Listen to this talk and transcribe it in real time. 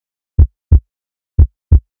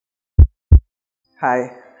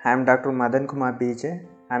Hi, I am Dr. Madan Kumar BJ.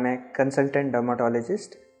 I am a consultant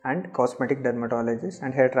dermatologist and cosmetic dermatologist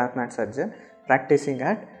and hair transplant surgeon practicing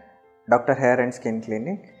at Dr. Hair and Skin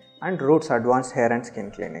Clinic and Roots Advanced Hair and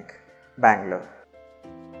Skin Clinic, Bangalore.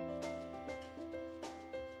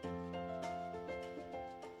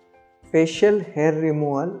 Facial hair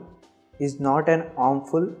removal is not an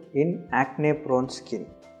harmful in acne prone skin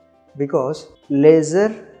because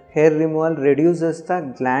laser hair removal reduces the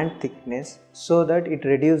gland thickness so that it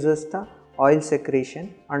reduces the oil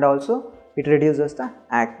secretion and also it reduces the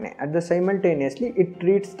acne. At the simultaneously it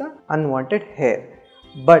treats the unwanted hair,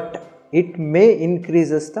 but it may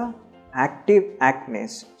increases the active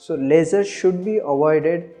acnes. So laser should be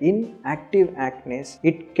avoided in active acnes.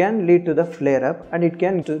 It can lead to the flare up and it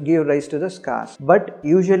can give rise to the scars, but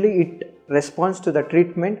usually it responds to the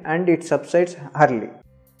treatment and it subsides early.